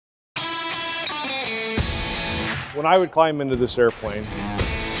When I would climb into this airplane,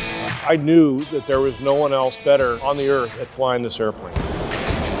 I knew that there was no one else better on the earth at flying this airplane.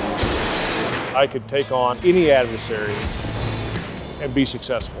 I could take on any adversary and be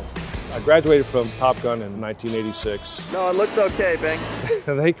successful. I graduated from Top Gun in 1986. No, it looks okay, Bing.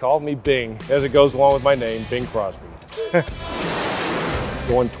 They called me Bing, as it goes along with my name, Bing Crosby.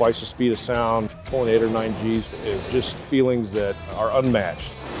 Going twice the speed of sound, pulling 8 or 9 Gs is just feelings that are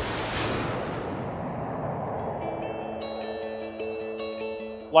unmatched.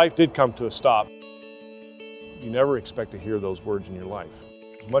 Life did come to a stop. You never expect to hear those words in your life.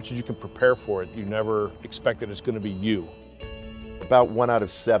 As much as you can prepare for it, you never expect that it's going to be you. About 1 out of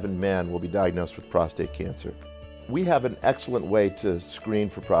 7 men will be diagnosed with prostate cancer. We have an excellent way to screen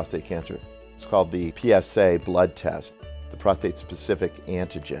for prostate cancer. It's called the PSA blood test, the prostate-specific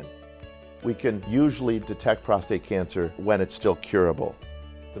antigen. We can usually detect prostate cancer when it's still curable.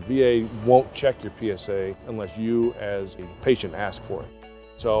 The VA won't check your PSA unless you, as a patient, ask for it.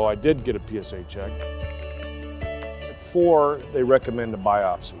 So I did get a PSA check. At 4, they recommend a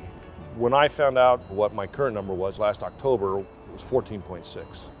biopsy. When I found out what my current number was last October, it was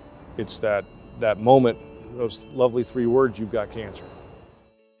 14.6. It's that moment, those lovely 3 words, you've got cancer.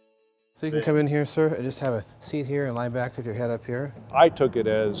 So you can come in here, sir, and just have a seat here and lie back with your head up here. I took it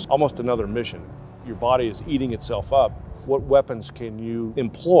as almost another mission. Your body is eating itself up. What weapons can you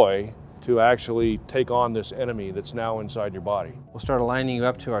employ to actually take on this enemy that's now inside your body? We'll start aligning you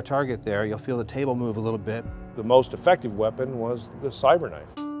up to our target there. You'll feel the table move a little bit. The most effective weapon was the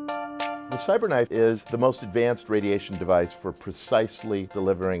CyberKnife. The CyberKnife is the most advanced radiation device for precisely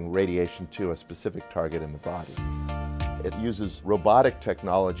delivering radiation to a specific target in the body. It uses robotic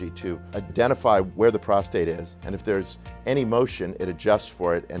technology to identify where the prostate is, and if there's any motion, it adjusts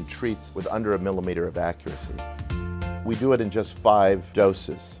for it and treats with under 1 millimeter of accuracy. We do it in just 5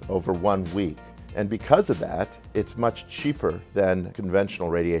 doses over 1 week, and because of that, it's much cheaper than conventional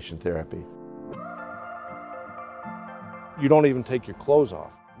radiation therapy. You don't even take your clothes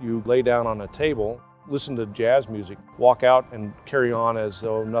off. You lay down on a table, listen to jazz music, walk out and carry on as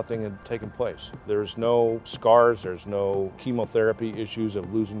though nothing had taken place. There's no scars, there's no chemotherapy issues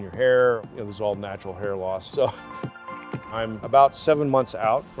of losing your hair. You know, this is all natural hair loss. So I'm about 7 months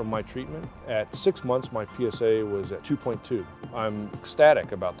out from my treatment. At 6 months, my PSA was at 2.2. I'm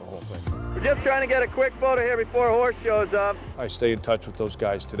ecstatic about the whole thing. We're just trying to get a quick photo here before a horse shows up. I stay in touch with those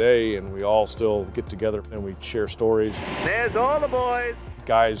guys today, and we all still get together and we share stories. There's all the boys.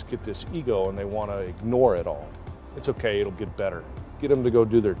 Guys get this ego and they want to ignore it all. It's okay, it'll get better. Get them to go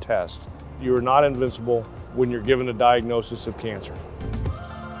do their test. You are not invincible when you're given a diagnosis of cancer.